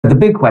The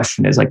big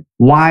question is like,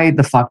 why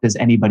the fuck does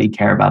anybody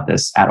care about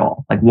this at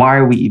all? Like, why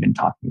are we even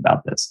talking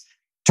about this?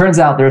 Turns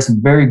out there are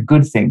some very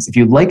good things. If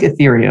you like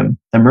Ethereum,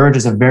 the merge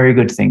is a very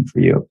good thing for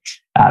you.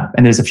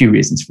 And there's a few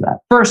reasons for that.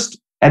 First,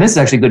 and this is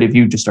actually good if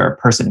you just are a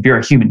person, if you're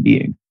a human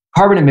being,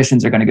 carbon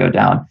emissions are going to go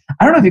down.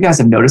 I don't know if you guys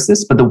have noticed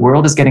this, but the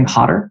world is getting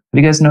hotter.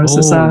 Have you guys noticed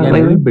this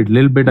lately? A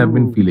little bit I've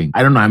been feeling.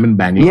 I don't know, I'm in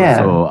Bangalore,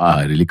 so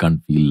I really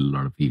can't feel a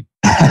lot of heat.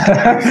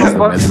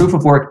 Proof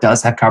of work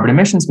does have carbon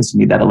emissions because you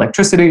need that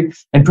electricity.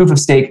 And proof of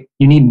stake,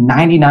 you need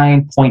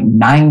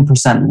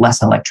 99.9%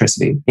 less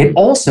electricity. It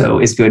also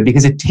is good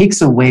because it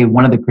takes away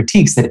one of the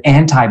critiques that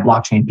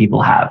anti-blockchain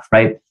people have,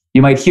 right?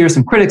 You might hear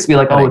some critics be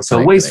like, it's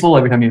so wasteful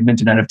every time you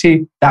mint an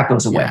NFT. That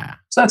goes away. Yeah.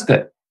 So that's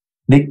good.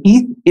 The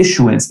ETH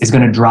issuance is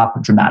going to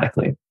drop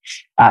dramatically.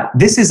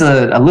 This is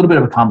a little bit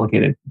of a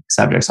complicated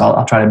subject, so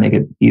I'll try to make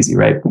it easy,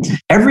 right?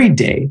 Every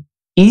day,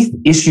 ETH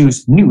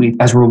issues new ETH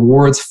as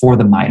rewards for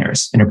the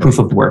miners in a proof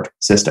of work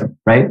system,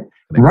 right?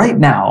 Right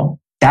now,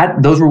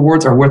 those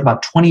rewards are worth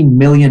about $20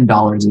 million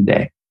a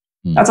day.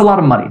 That's a lot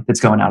of money that's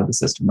going out of the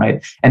system,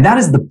 right? And that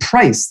is the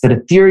price that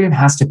Ethereum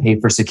has to pay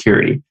for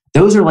security.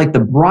 Those are like the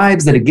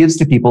bribes that it gives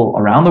to people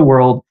around the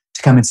world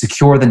to come and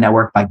secure the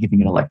network by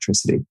giving it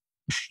electricity.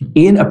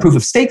 In a proof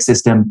of stake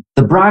system,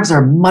 the bribes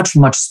are much,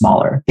 much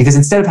smaller because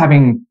instead of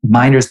having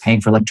miners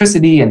paying for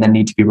electricity and then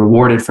need to be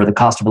rewarded for the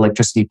cost of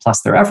electricity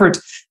plus their effort,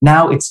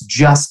 now it's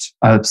just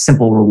a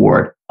simple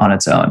reward on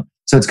its own.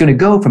 So it's going to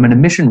go from an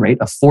emission rate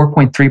of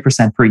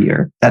 4.3% per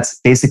year,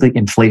 that's basically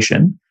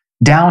inflation,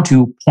 down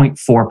to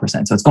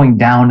 0.4%. So it's going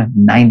down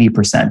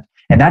 90%.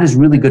 And that is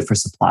really good for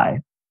supply.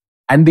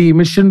 And the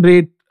emission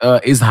rate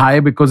is high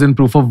because in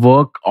proof of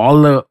work,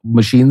 all the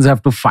machines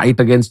have to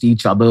fight against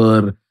each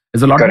other.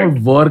 There's a lot more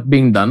work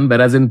being done,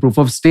 whereas in proof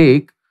of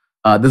stake,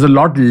 there's a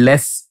lot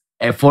less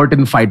effort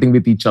in fighting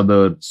with each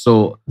other.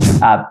 So,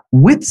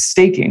 with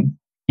staking,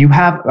 you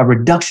have a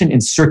reduction in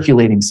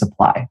circulating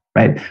supply,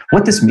 right?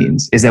 What this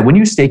means is that when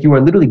you stake, you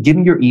are literally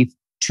giving your ETH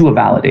to a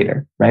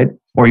validator, right?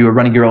 Or you are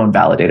running your own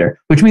validator,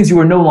 which means you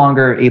are no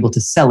longer able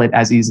to sell it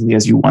as easily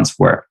as you once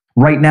were.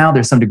 Right now,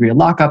 there's some degree of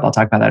lockup. I'll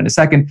talk about that in a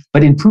second.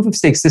 But in proof of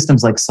stake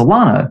systems like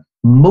Solana,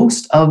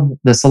 most of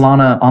the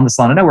Solana on the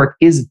Solana network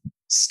is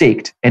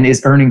staked and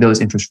is earning those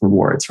interest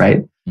rewards,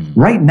 right?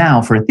 Right now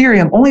for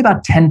Ethereum, only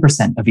about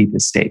 10% of ETH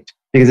is staked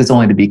because it's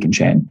only the beacon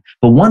chain.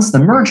 But once the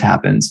merge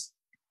happens,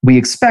 we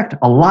expect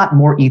a lot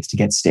more ETH to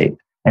get staked.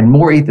 And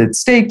more ETH that's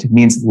staked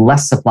means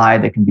less supply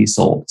that can be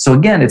sold. So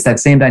again, it's that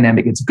same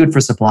dynamic. It's good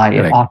for supply.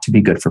 It ought to be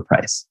good for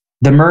price.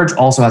 The merge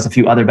also has a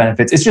few other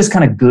benefits. It's just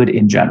kind of good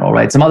in general,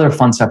 right? Some other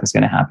fun stuff is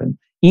going to happen.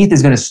 ETH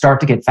is going to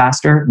start to get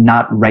faster,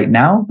 not right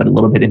now, but a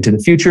little bit into the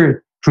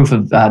future. Proof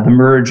of the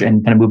merge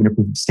and kind of moving to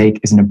proof of stake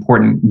is an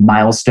important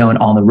milestone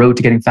on the road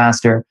to getting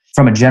faster.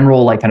 From a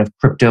general like kind of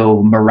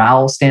crypto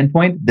morale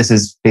standpoint, this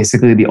is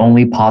basically the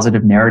only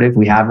positive narrative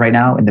we have right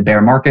now in the bear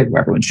market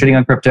where everyone's shitting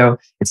on crypto.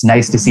 It's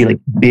nice to see like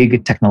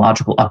big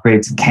technological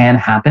upgrades can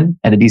happen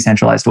in a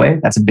decentralized way.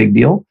 That's a big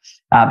deal.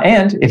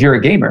 And if you're a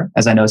gamer,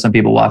 as I know some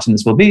people watching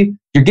this will be,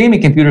 your gaming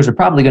computers are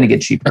probably going to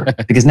get cheaper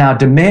because now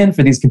demand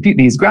for these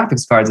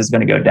graphics cards is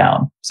going to go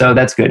down. So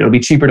that's good. It'll be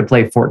cheaper to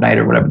play Fortnite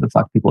or whatever the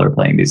fuck people are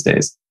playing these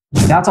days.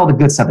 That's all the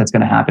good stuff that's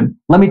going to happen.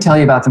 Let me tell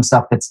you about some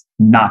stuff that's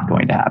not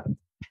going to happen.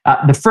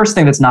 The first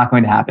thing that's not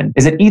going to happen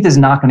is that ETH is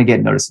not going to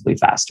get noticeably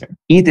faster.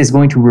 ETH is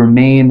going to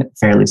remain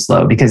fairly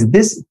slow because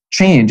this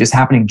change is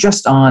happening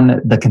just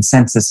on the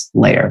consensus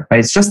layer,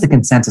 right? It's just the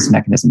consensus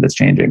mechanism that's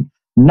changing,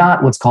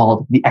 not what's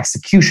called the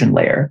execution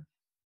layer.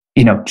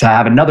 You know, to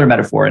have another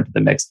metaphor into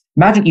the mix,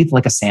 imagine ETH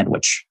like a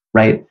sandwich,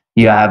 right?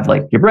 You have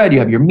like your bread, you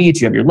have your meat,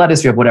 you have your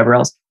lettuce, you have whatever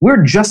else.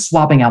 We're just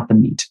swapping out the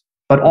meat.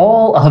 But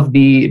all of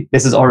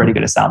this is already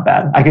going to sound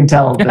bad. I can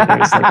tell that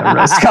there's like a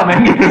roast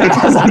coming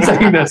because I'm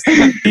saying this.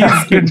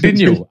 Please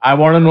continue. I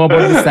want to know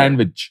about the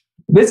sandwich.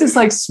 This is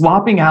like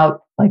swapping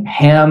out like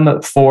ham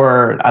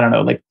for, I don't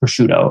know, like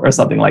prosciutto or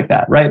something like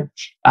that, right?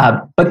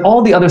 But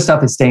all the other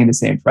stuff is staying the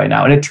same for right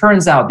now. And it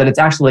turns out that it's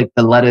actually like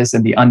the lettuce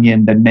and the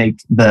onion that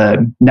make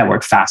the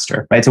network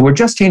faster, right? So we're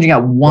just changing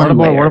out one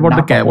layer. What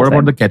about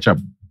the ketchup?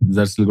 Is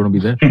that still going to be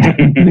there?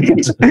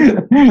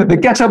 The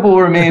ketchup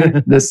will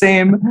remain the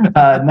same,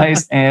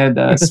 nice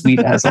and sweet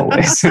as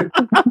always.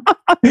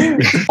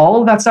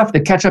 All of that stuff, the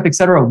ketchup,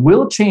 etc.,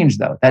 will change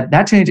though.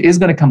 That change is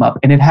going to come up,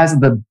 and it has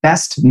the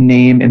best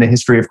name in the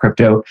history of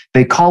crypto.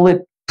 They call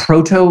it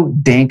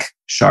proto-dank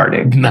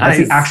sharding. Nice.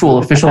 That's the actual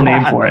official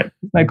name for it.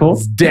 Isn't that cool?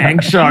 It's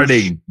dank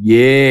sharding.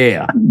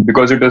 Yeah.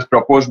 Because it was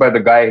proposed by the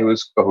guy who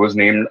was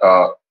named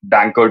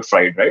Dankert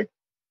Fried, right?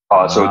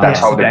 So that's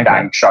how the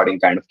dank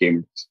sharding kind of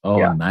came. Oh,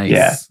 yeah.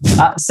 Nice.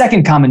 Yeah.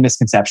 Second common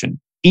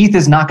misconception. ETH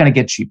is not going to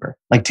get cheaper,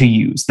 like to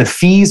use. The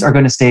fees are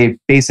going to stay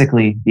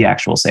basically the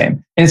actual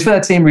same. And it's for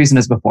that same reason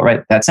as before,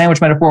 right? That sandwich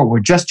metaphor,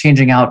 we're just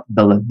changing out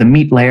the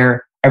meat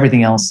layer.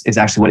 Everything else is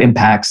actually what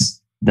impacts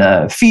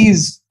the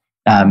fees.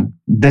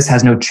 This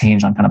has no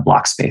change on kind of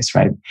block space,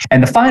 right?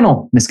 And the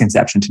final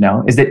misconception to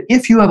know is that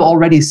if you have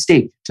already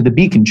staked to the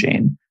beacon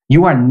chain,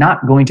 you are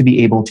not going to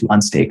be able to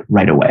unstake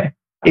right away.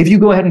 If you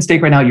go ahead and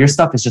stake right now, your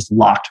stuff is just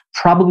locked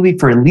probably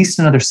for at least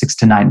another 6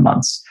 to 9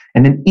 months.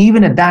 And then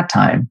even at that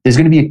time, there's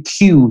going to be a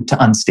queue to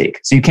unstake.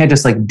 So you can't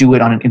just like do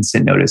it on an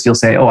instant notice. You'll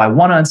say, oh, I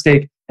want to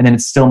unstake. And then it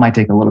still might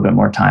take a little bit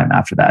more time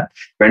after that.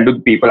 When do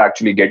people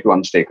actually get to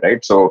unstake,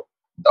 right? So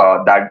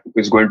that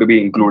is going to be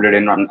included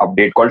in an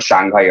update called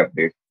Shanghai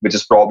update, which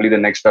is probably the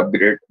next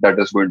update that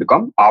is going to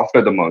come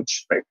after the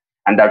merge, right?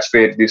 And that's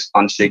where this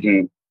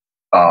unstaking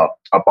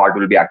part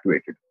will be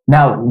activated.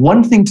 Now,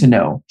 one thing to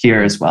know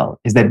here as well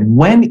is that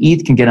when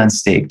ETH can get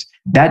unstaked,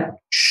 that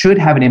should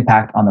have an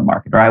impact on the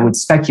market, or I would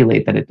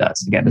speculate that it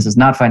does. Again, this is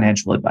not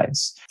financial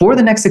advice. For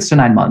the next 6 to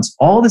 9 months,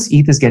 all this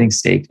ETH is getting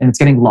staked and it's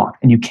getting locked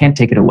and you can't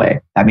take it away.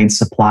 That means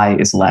supply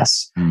is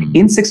less.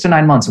 In 6 to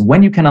 9 months,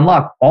 when you can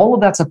unlock, all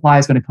of that supply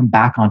is going to come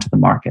back onto the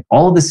market.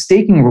 All of the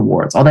staking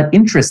rewards, all that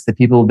interest that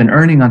people have been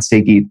earning on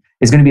stake ETH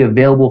is going to be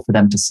available for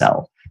them to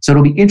sell. So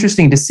it'll be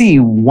interesting to see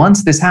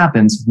once this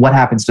happens, what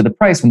happens to the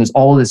price when there's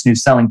all this new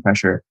selling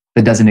pressure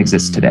that doesn't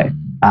exist today,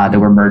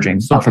 that we're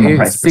merging from a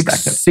price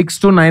perspective. 6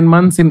 to 9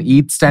 months in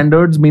ETH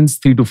standards means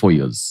 3 to 4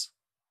 years.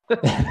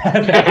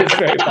 That is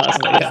very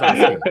possible.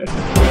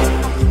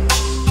 Yeah.